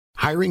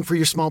Hiring for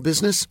your small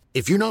business?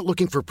 If you're not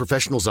looking for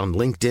professionals on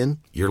LinkedIn,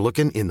 you're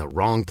looking in the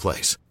wrong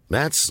place.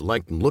 That's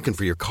like looking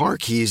for your car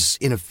keys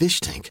in a fish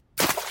tank.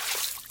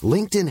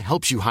 LinkedIn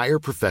helps you hire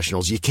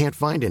professionals you can't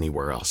find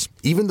anywhere else,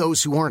 even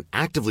those who aren't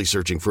actively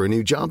searching for a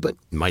new job but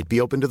might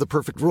be open to the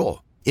perfect role.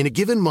 In a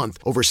given month,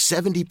 over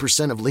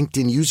 70% of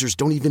LinkedIn users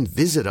don't even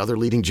visit other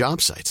leading job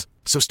sites.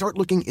 So start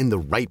looking in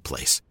the right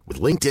place.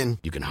 With LinkedIn,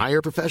 you can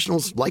hire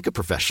professionals like a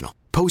professional.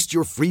 Post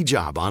your free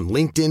job on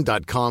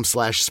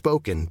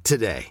linkedin.com/spoken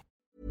today.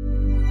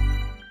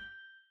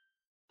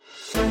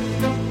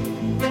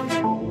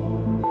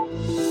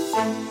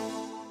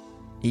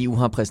 EU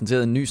har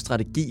præsenteret en ny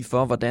strategi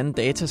for, hvordan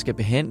data skal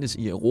behandles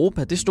i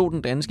Europa. Det stod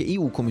den danske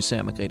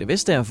EU-kommissær Margrethe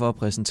Vestager for at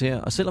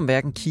præsentere, og selvom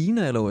hverken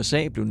Kina eller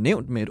USA blev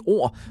nævnt med et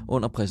ord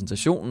under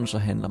præsentationen, så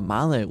handler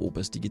meget af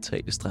Europas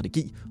digitale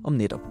strategi om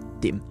netop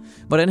dem.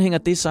 Hvordan hænger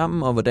det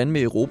sammen, og hvordan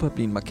vil Europa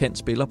blive en markant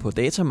spiller på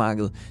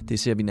datamarkedet? Det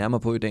ser vi nærmere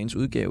på i dagens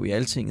udgave i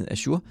Altinget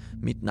Azure.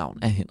 Mit navn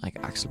er Henrik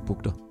Axel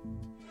Bugter.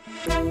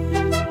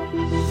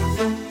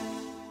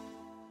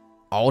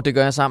 Og det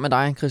gør jeg sammen med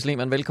dig, Chris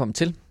Lehmann. Velkommen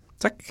til.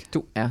 Tak.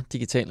 Du er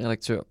digital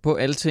redaktør på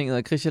Altinget,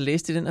 og Chris, jeg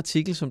læste i den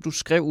artikel, som du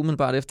skrev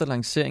umiddelbart efter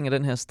lanceringen af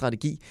den her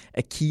strategi,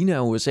 at Kina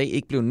og USA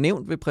ikke blev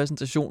nævnt ved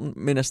præsentationen,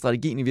 men at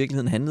strategien i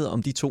virkeligheden handlede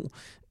om de to.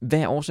 Hvad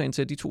er årsagen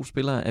til, at de to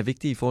spillere er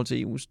vigtige i forhold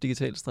til EU's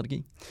digitale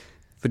strategi?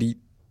 Fordi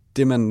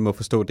det, man må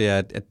forstå, det er,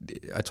 at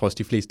jeg tror også,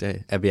 de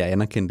fleste er ved at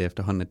anerkende det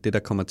efterhånden, at det, der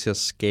kommer til at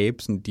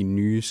skabe sådan de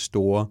nye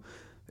store,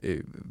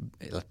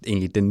 eller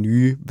egentlig den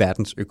nye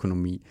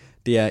verdensøkonomi,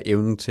 det er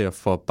evnen til at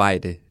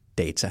forarbejde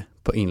data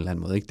på en eller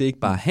anden måde. Ikke? Det er ikke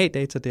bare at have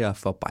data, det er at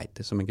forarbejde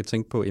det. Så man kan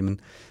tænke på, jamen,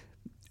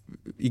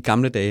 i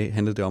gamle dage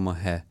handlede det om at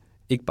have,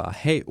 ikke bare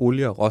have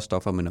olie og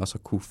råstoffer, men også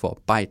at kunne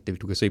forarbejde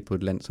det. Du kan se på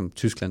et land som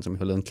Tyskland, som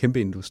har lavet en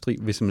kæmpe industri,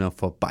 hvis man at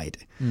forarbejde.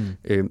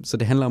 Så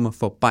det handler om at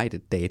forarbejde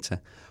data.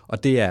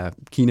 Og det er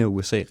Kina og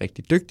USA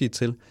rigtig dygtige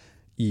til.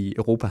 I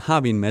Europa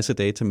har vi en masse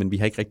data, men vi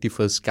har ikke rigtig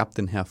fået skabt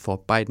den her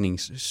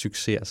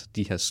forarbejdningssucces, altså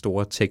de her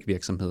store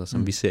tech-virksomheder,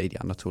 som vi ser i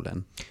de andre to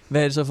lande.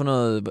 Hvad er det så for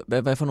noget?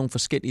 Hvad for nogle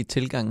forskellige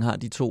tilgange har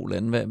de to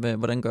lande?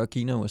 Hvordan gør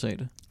Kina og USA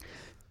det?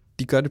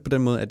 De gør det på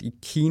den måde, at i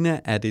Kina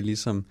er det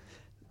ligesom,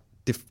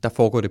 der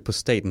foregår det på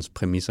statens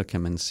præmisser,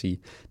 kan man sige.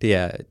 Det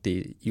er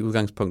i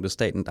udgangspunktet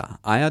staten, der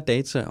ejer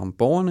data om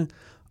borgerne,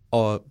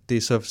 og det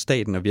er så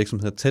staten og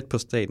virksomheder tæt på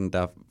staten,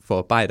 der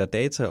forarbejder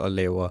data og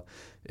laver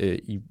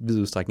i vid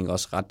udstrækning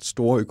også ret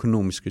store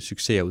økonomiske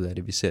succeser ud af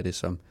det. Vi ser det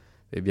som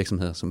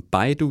virksomheder som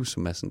Baidu,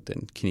 som er sådan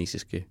den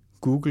kinesiske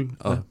Google,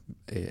 og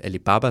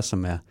Alibaba,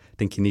 som er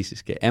den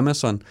kinesiske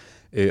Amazon,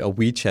 og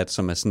WeChat,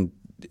 som er sådan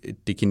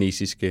det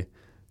kinesiske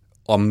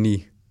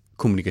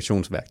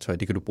omni-kommunikationsværktøj.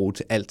 Det kan du bruge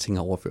til alting,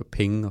 at overføre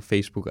penge og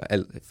Facebook og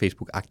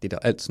Facebook-agtigt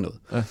og alt sådan noget.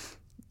 Ja.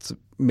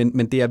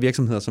 Men det er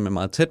virksomheder, som er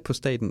meget tæt på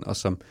staten, og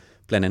som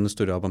blandt andet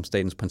støtter op om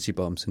statens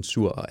principper om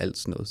censur og alt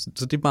sådan noget.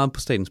 Så det er meget på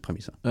statens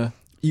præmisser. Ja.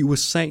 I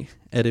USA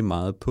er det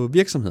meget på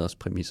virksomheders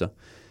præmisser.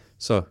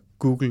 Så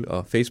Google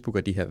og Facebook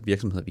og de her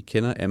virksomheder, vi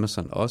kender,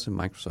 Amazon også,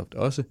 Microsoft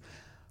også,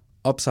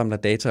 opsamler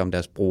data om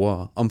deres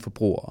brugere, om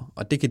forbrugere.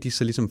 Og det kan de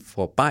så ligesom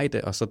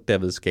forarbejde, og så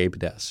derved skabe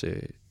deres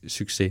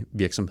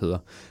succesvirksomheder.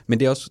 Men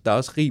der er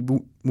også rig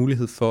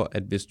mulighed for,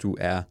 at hvis du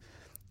er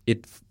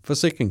et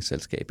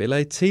forsikringsselskab eller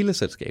et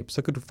teleselskab,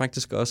 så kan du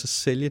faktisk også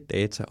sælge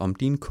data om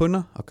dine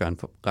kunder og gøre en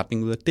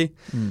forretning ud af det.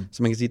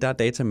 Så man kan sige, at der er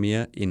data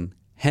mere en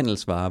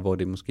handelsvare, hvor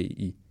det måske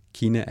i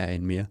Kina er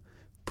en mere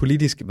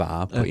politisk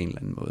vare på en eller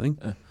anden måde. Ikke?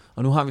 Ja.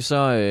 Og nu har vi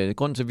så,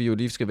 grunden til, at vi jo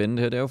lige skal vende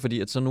det her, det er jo fordi,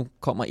 at så nu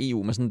kommer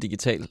EU med sådan en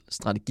digital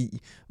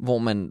strategi, hvor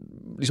man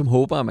ligesom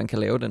håber, at man kan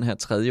lave den her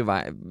tredje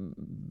vej.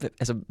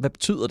 Hvad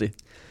betyder det?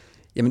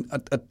 Jamen,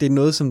 og det er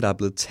noget, som der er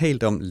blevet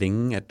talt om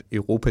længe, at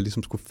Europa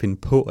ligesom skulle finde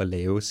på at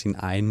lave sin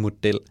egen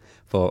model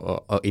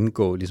for at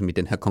indgå ligesom i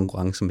den her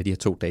konkurrence med de her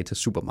to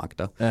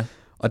data-supermagter. Ja.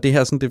 Og det her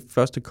er sådan det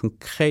første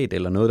konkret,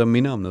 eller noget, der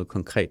minder om noget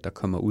konkret, der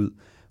kommer ud,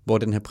 hvor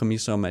den her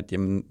præmis om, at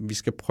jamen, vi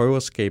skal prøve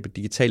at skabe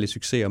digitale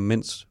succeser,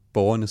 mens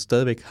borgerne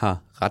stadigvæk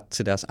har ret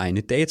til deres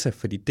egne data,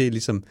 fordi det er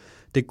ligesom,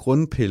 det er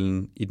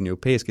grundpillen i den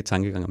europæiske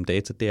tankegang om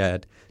data, det er,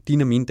 at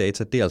dine og mine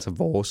data, det er altså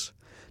vores.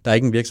 Der er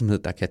ikke en virksomhed,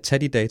 der kan tage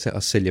de data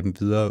og sælge dem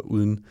videre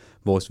uden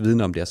vores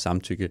viden om deres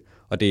samtykke.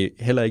 Og det er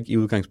heller ikke i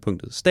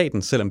udgangspunktet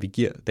staten, selvom vi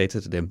giver data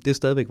til dem. Det er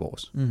stadigvæk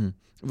vores. Mm-hmm.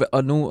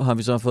 Og nu har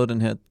vi så fået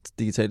den her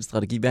digitale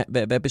strategi.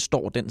 Hvad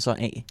består den så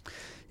af?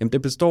 Jamen,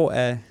 det består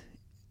af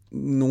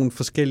nogle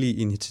forskellige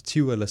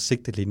initiativer eller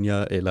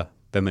sigtelinjer, eller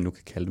hvad man nu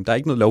kan kalde dem. Der er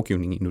ikke noget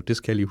lovgivning endnu, det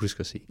skal jeg lige huske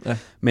at sige. Ja.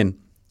 Men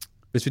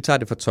hvis vi tager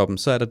det fra toppen,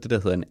 så er der det,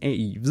 der hedder en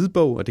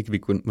AI-hvidbog, og det kan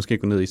vi måske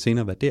gå ned i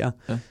senere, hvad det er.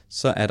 Ja.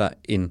 Så er der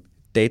en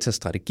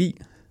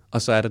datastrategi,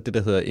 og så er der det,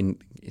 der hedder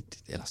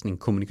en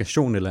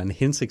kommunikation eller en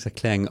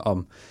hensigtserklæring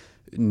om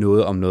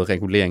noget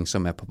regulering,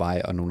 som er på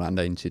vej, og nogle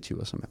andre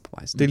initiativer, som er på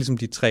vej. Så det er ligesom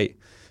de tre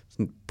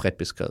sådan bredt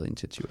beskrevet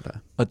initiativer, der er.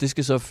 Og det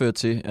skal så føre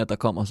til, at der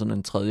kommer sådan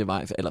en tredje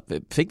vej? Eller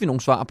fik vi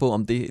nogle svar på,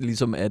 om det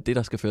ligesom er det,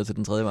 der skal føre til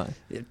den tredje vej?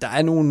 Der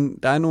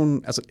er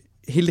nogle altså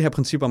hele det her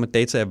princip om, at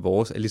data er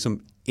vores, er ligesom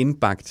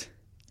indbagt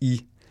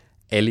i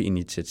alle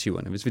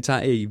initiativerne. Hvis vi tager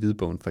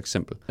AI-hvidbogen for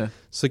eksempel,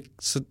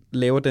 så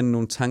laver den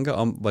nogle tanker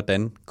om,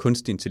 hvordan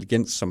kunstig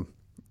intelligens, som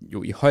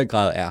jo i høj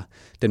grad er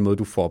den måde,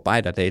 du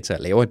forarbejder data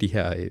og laver de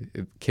her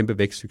kæmpe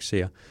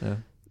vækstsucceser,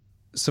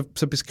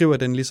 så beskriver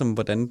den ligesom,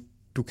 hvordan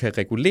du kan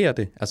regulere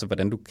det, altså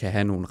hvordan du kan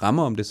have nogle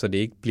rammer om det, så det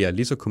ikke bliver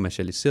lige så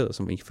kommercialiseret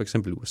som i for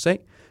eksempel USA.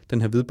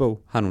 Den her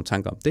hvidbog har nogle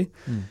tanker om det.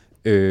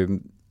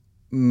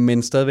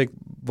 Men stadigvæk,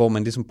 hvor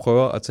man ligesom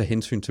prøver at tage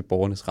hensyn til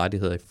borgernes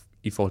rettigheder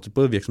i forhold til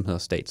både virksomheder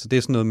og stat. Så det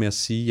er sådan noget med at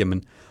sige,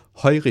 jamen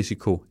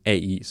højrisiko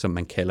AI, som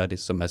man kalder det,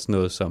 som er sådan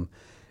noget som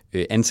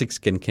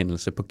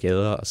ansigtsgenkendelse på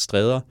gader og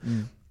stræder.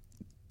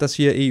 Der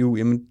siger EU,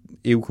 jamen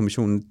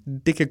EU-kommissionen,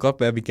 det kan godt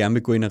være, at vi gerne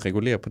vil gå ind og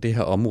regulere på det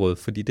her område,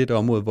 fordi det er et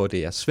område, hvor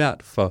det er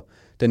svært for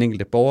den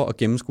enkelte borger at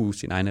gennemskue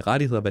sine egne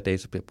rettigheder, hvad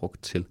data bliver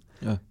brugt til.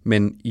 Ja.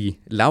 Men i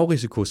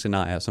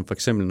lavrisikoscenarier, som for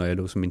eksempel, når jeg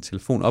låser min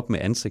telefon op med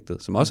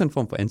ansigtet, som også er en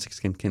form for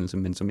ansigtsgenkendelse,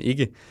 men som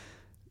ikke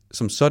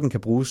som sådan kan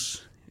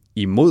bruges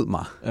imod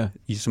mig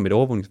som et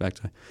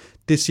overvågningsværktøj,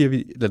 det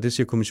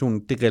siger kommissionen,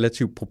 det er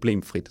relativt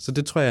problemfrit. Så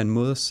det tror jeg er en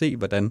måde at se,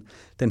 hvordan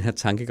den her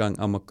tankegang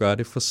om at gøre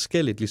det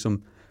forskelligt,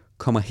 ligesom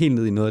kommer helt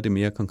ned i noget af det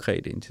mere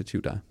konkrete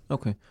initiativ, der er.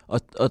 Okay,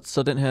 og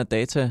så den her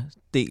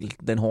datadel,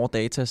 den hårde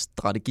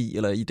datastrategi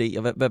eller idé,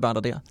 og hvad var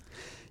der?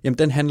 Jamen,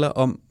 den handler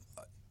om,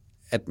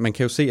 at man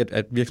kan jo se,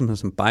 at virksomheder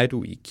som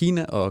Baidu i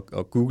Kina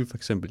og Google for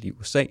eksempel i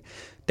USA,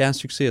 deres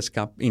succes er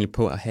skabt egentlig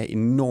på at have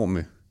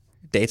enorme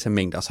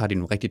datamængder, og så har de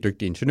nogle rigtig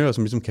dygtige ingeniører,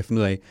 som ligesom kan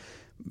finde ud af,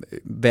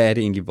 hvad er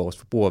det egentlig, vores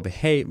forbrugere vil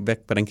have,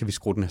 hvordan kan vi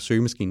skrue den her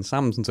søgemaskine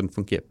sammen, så den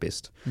fungerer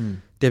bedst.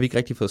 Det har vi ikke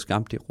rigtig fået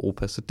skabt i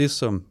Europa, så det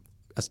som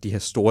altså de her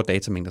store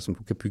datamængder, som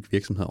du kan bygge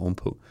virksomheder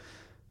ovenpå.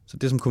 Så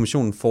det, som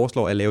kommissionen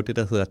foreslår, er at lave det,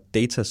 der hedder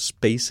data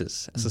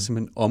spaces, altså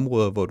simpelthen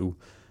områder, hvor du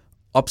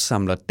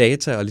opsamler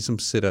data og ligesom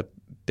sætter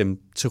dem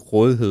til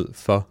rådighed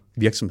for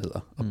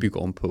virksomheder og bygge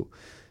ovenpå.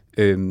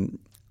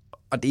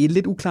 Og det er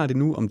lidt uklart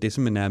endnu, om det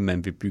simpelthen er, at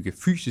man vil bygge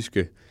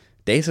fysiske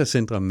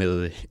datacentre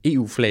med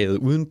EU-flaget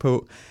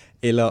udenpå,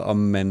 eller om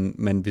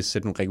man vil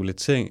sætte nogle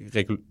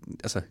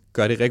altså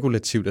gøre det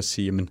regulativt at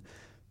sige, jamen,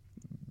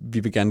 vi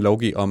vil gerne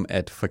lovgive om,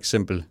 at for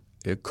eksempel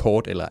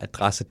kort- eller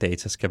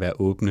adressedata skal være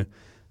åbne,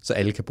 så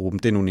alle kan bruge dem.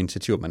 Det er nogle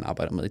initiativer, man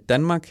arbejder med i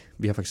Danmark.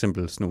 Vi har for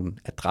eksempel sådan nogle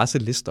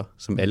adresselister,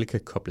 som alle kan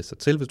koble sig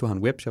til. Hvis du har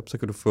en webshop, så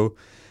kan du få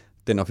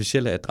den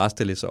officielle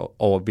adresseliste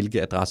over,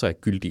 hvilke adresser er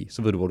gyldige.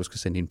 Så ved du, hvor du skal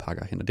sende dine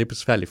pakker hen. Og det er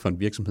besværligt for en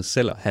virksomhed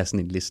selv at have sådan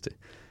en liste.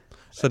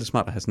 Så er det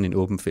smart at have sådan en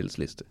åben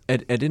fællesliste.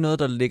 Er det noget,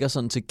 der ligger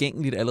sådan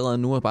tilgængeligt allerede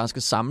nu, og bare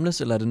skal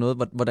samles, eller er det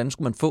noget, hvordan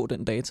skulle man få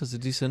den data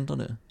til de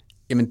centrene?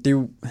 Jamen, det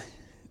er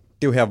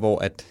jo her, hvor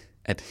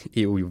at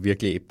EU jo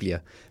virkelig bliver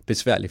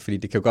besværligt, fordi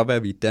det kan jo godt være,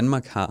 at vi i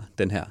Danmark har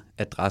den her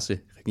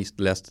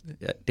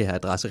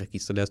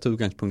adresseregister, lad os tage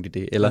udgangspunkt i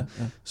det, eller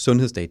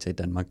sundhedsdata i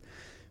Danmark.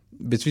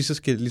 Hvis vi så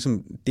skal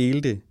ligesom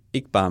dele det,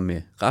 ikke bare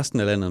med resten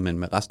af landet, men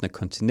med resten af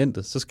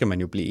kontinentet, så skal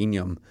man jo blive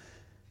enige om,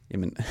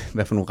 jamen,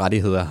 hvad for nogle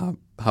rettigheder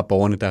har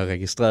borgerne, der er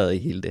registreret i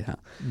hele det her.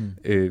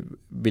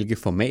 Hvilke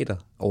formater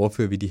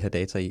overfører vi de her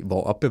data i?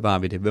 Hvor opbevarer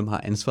vi det? Hvem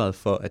har ansvaret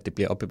for, at det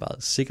bliver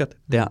opbevaret sikkert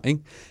der? Ikke?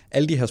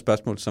 Alle de her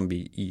spørgsmål, som vi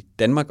i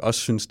Danmark også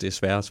synes, det er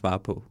svært at svare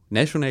på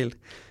nationalt,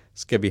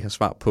 skal vi have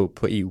svar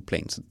på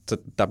EU-plan. Så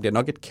der bliver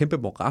nok et kæmpe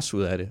moras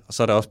ud af det. Og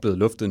så er der også blevet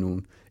luftet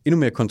nogle endnu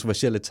mere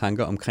kontroversielle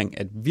tanker omkring,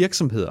 at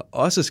virksomheder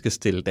også skal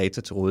stille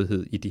data til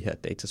rådighed i de her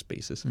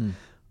dataspaces.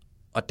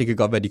 Og det kan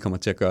godt være, at de kommer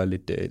til at gøre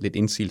lidt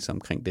indsigelser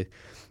omkring det.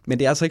 Men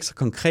det er altså ikke så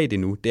konkret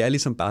endnu. Det er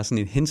ligesom bare sådan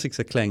en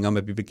hensigtserklæring om,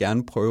 at vi vil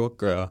gerne prøve at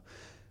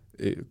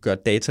gøre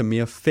data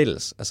mere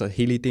fælles. Altså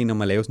hele ideen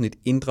om at lave sådan et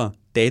indre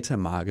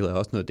datamarked er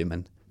også noget af det,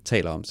 man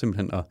taler om.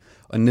 Simpelthen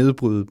at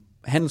nedbryde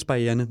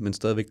handelsbarriererne, men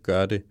stadigvæk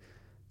gøre det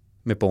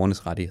med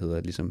borgernes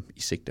rettigheder ligesom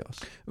i sigte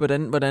også.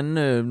 Hvordan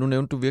nu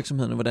nævnte du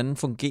virksomhederne, hvordan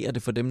fungerer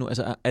det for dem nu?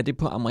 Altså er det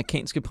på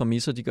amerikanske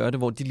præmisser, de gør det,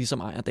 hvor de ligesom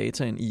ejer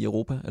dataen i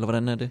Europa, eller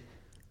hvordan er det?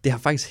 Det har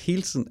faktisk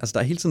hele tiden, altså der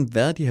har hele tiden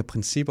været de her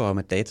principper om,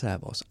 at data er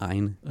vores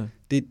egne. Ja.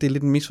 Det er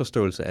lidt en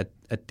misforståelse,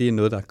 at det er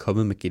noget, der er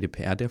kommet med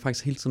GDPR. Det har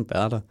faktisk hele tiden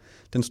været der.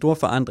 Den store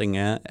forandring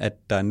er,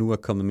 at der nu er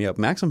kommet mere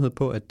opmærksomhed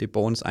på, at det er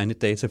borgernes egne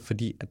data,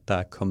 fordi at der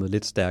er kommet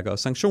lidt stærkere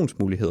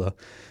sanktionsmuligheder,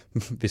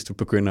 hvis du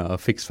begynder at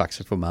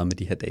fiksfakse for meget med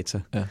de her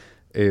data. Ja.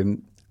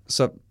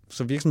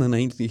 Så virksomheden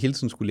har hele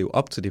tiden skulle leve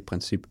op til det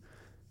princip.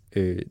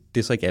 Det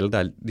er så ikke alle,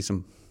 der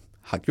ligesom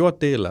har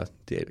gjort det, eller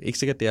det er ikke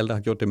sikkert, det er alle, der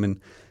har gjort det, men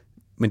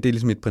det er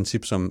ligesom et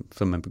princip, som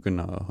man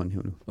begynder at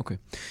håndhæve nu. Okay.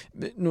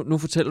 Nu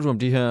fortæller du om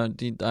der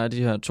er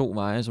de her 2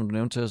 veje, som du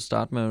nævnte til at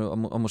starte med,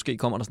 og måske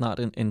kommer der snart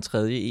en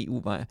tredje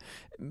EU-vej.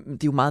 Det er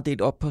jo meget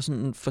delt op på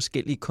sådan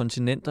forskellige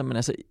kontinenter, men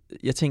altså,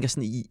 jeg tænker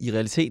sådan, i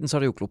realiteten, så er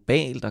det jo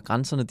globalt, og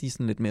grænserne de er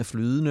sådan lidt mere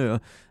flydende.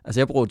 Altså,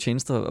 jeg bruger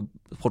tjenester og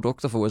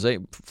produkter fra USA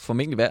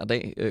formentlig hver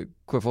dag,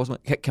 kunne jeg forestille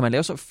mig. Kan man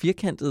lave så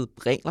firkantede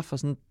regler for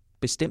sådan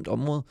bestemt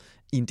område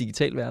i en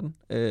digital verden?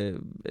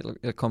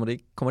 Eller kommer det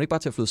ikke bare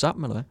til at flyde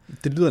sammen, eller hvad?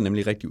 Det lyder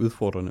nemlig rigtig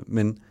udfordrende,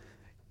 men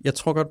jeg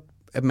tror godt,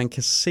 at man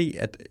kan se,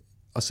 at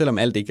og selvom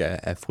alt ikke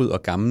er fryd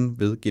og gammel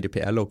ved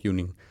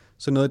GDPR-lovgivningen,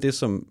 så noget af det,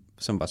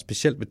 som var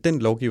specielt ved den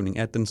lovgivning,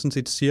 er, at den sådan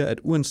set siger, at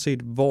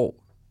uanset hvor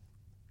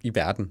i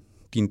verden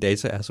dine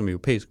data er som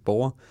europæisk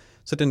borger,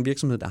 så den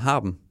virksomhed, der har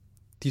dem,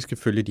 de skal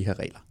følge de her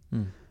regler.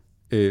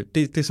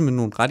 Det er simpelthen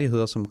nogle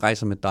rettigheder, som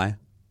rejser med dig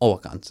over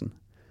grænsen.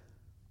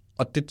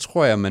 Og det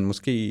tror jeg, man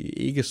måske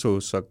ikke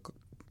så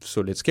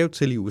lidt skævt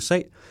til i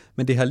USA,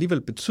 men det har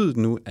alligevel betydet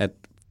nu, at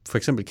for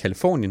eksempel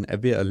Kalifornien er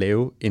ved at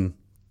lave en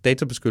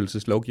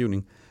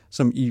databeskyttelseslovgivning,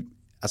 som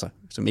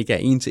ikke er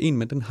en til en,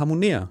 men den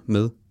harmonerer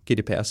med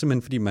GDPR,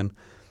 simpelthen fordi man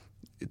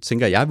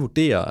tænker, jeg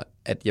vurderer,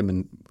 at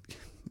jamen,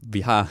 vi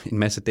har en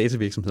masse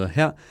datavirksomheder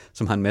her,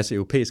 som har en masse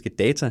europæiske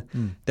data.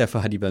 Derfor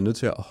har de været nødt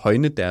til at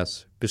højne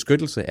deres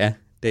beskyttelse af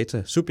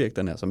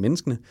datasubjekterne, altså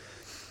menneskene.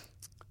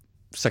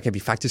 Så kan vi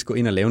faktisk gå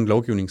ind og lave en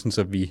lovgivning, sådan,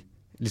 så vi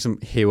ligesom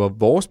hæver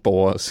vores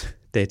borgers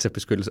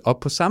databeskyttelse op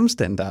på samme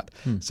standard,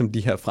 som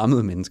de her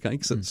fremmede mennesker.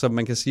 Ikke? Så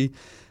man kan sige,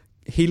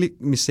 hele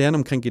misæren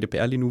omkring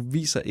GDPR lige nu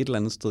viser et eller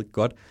andet sted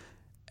godt,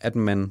 at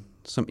man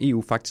som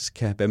EU faktisk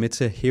kan være med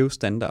til at hæve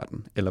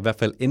standarden, eller i hvert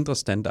fald ændre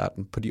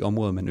standarden på de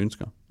områder, man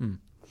ønsker.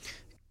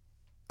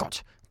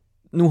 Godt.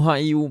 Nu har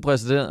EU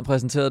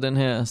præsenteret den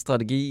her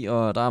strategi,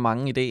 og der er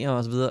mange idéer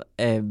osv.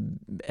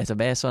 Altså,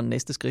 hvad er så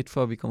næste skridt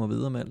for, at vi kommer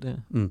videre med alt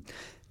det her?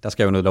 Der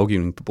skal jo noget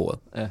lovgivning på bordet.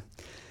 Ja.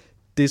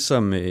 Det,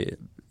 som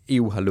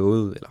EU har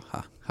lovet,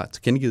 eller har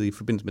tilkendegivet i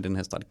forbindelse med den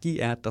her strategi,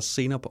 er, at der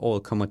senere på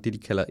året kommer det, de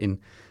kalder en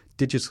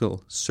Digital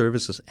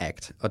Services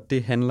Act. Og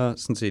det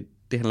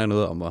handler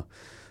noget om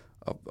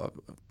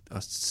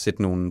at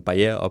sætte nogle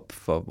barrierer op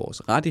for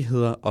vores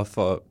rettigheder og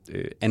for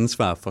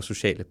ansvar for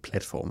sociale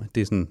platforme.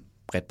 Det er sådan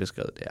bredt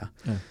beskrevet, det er.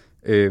 Ja.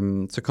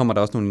 Så kommer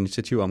der også nogle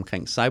initiativer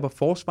omkring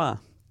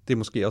cyberforsvar. Det er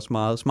måske også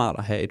meget smart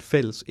at have et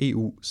fælles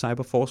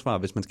EU-cyberforsvar,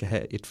 hvis man skal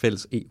have et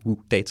fælles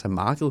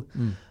EU-datamarked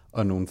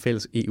og nogle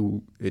fælles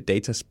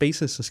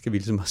EU-dataspaces, så skal vi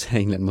ligesom også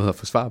have en eller anden måde at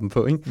forsvare dem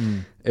på.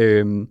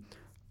 Ikke?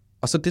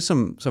 Og så det,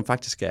 som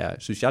faktisk er,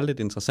 synes jeg, lidt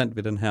interessant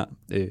ved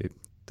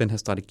den her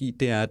strategi,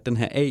 det er, at den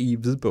her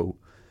AI-hvidbog,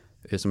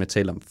 som jeg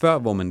talte om før,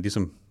 hvor man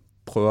ligesom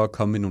prøver at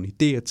komme med nogle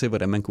idéer til,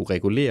 hvordan man kunne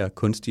regulere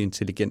kunstig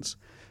intelligens,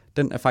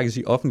 den er faktisk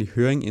i offentlig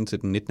høring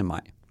indtil den 19.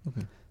 maj.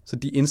 Okay. Så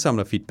de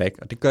indsamler feedback,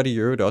 og det gør de i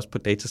øvrigt også på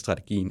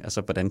datastrategien.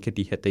 Altså, hvordan kan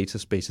de her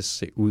dataspaces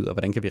se ud, og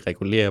hvordan kan vi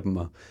regulere dem,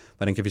 og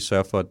hvordan kan vi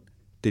sørge for, at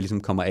det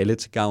ligesom kommer alle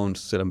til gavn,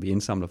 selvom vi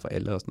indsamler for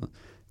alle og sådan noget.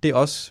 Det er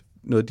også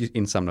noget, de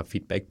indsamler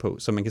feedback på.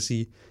 Så man kan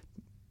sige,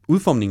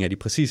 udformningen af de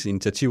præcise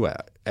initiativer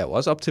er jo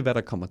også op til, hvad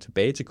der kommer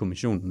tilbage til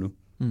kommissionen nu.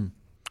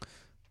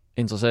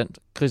 Interessant.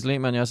 Chris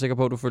Lehmann, jeg er sikker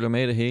på, at du følger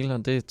med i det hele,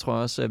 og det tror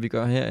jeg også, at vi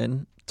gør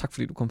herinde. Tak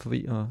fordi du kom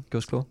forbi og gjorde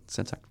os klogere.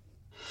 Selv tak.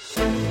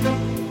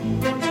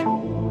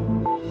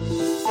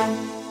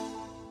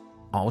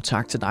 Og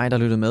tak til dig, der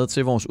lyttede med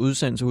til vores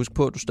udsendelse. Husk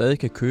på, at du stadig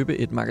kan købe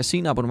et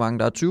magasinabonnement,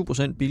 der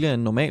er 20% billigere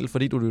end normalt,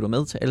 fordi du lytter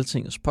med til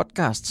Altingets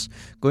podcasts.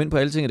 Gå ind på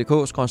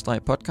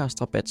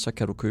altinget.dk/podcast-rabat, så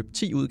kan du købe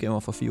 10 udgaver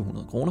for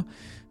 400 kroner.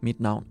 Mit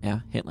navn er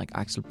Henrik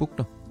Axel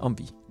Bugter, om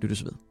vi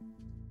lyttes ved.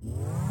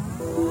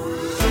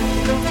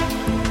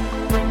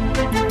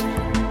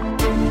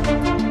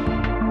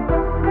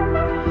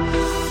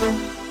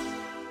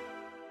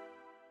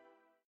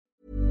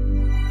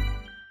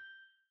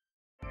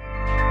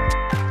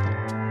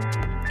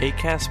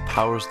 Acast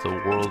powers the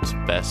world's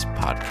best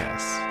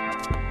podcasts.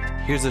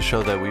 Here's a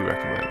show that we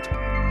recommend.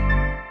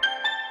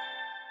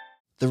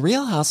 The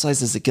Real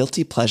Housewives is a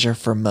guilty pleasure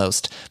for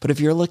most, but if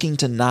you're looking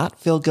to not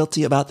feel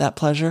guilty about that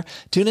pleasure,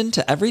 tune in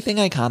to Everything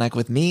Iconic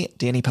with me,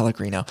 Danny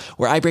Pellegrino,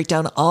 where I break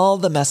down all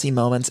the messy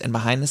moments and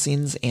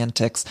behind-the-scenes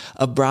antics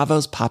of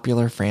Bravo's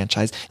popular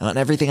franchise. And on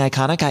Everything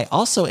Iconic, I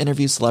also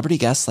interview celebrity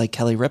guests like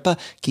Kelly Ripa,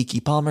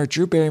 Keke Palmer,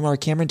 Drew Barrymore,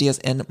 Cameron Diaz,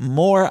 and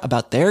more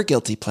about their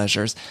guilty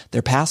pleasures,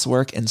 their past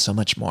work, and so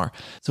much more.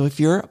 So if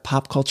you're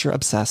pop culture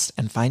obsessed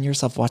and find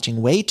yourself watching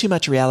way too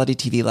much reality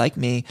TV like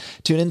me,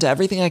 tune into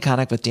Everything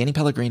Iconic with Danny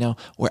Pellegrino,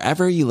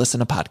 wherever you listen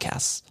to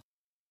podcasts.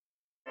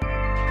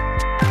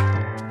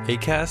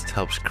 Acast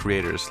helps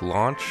creators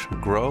launch,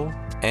 grow,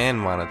 and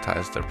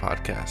monetize their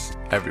podcasts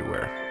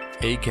everywhere.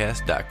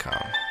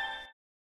 Acast.com.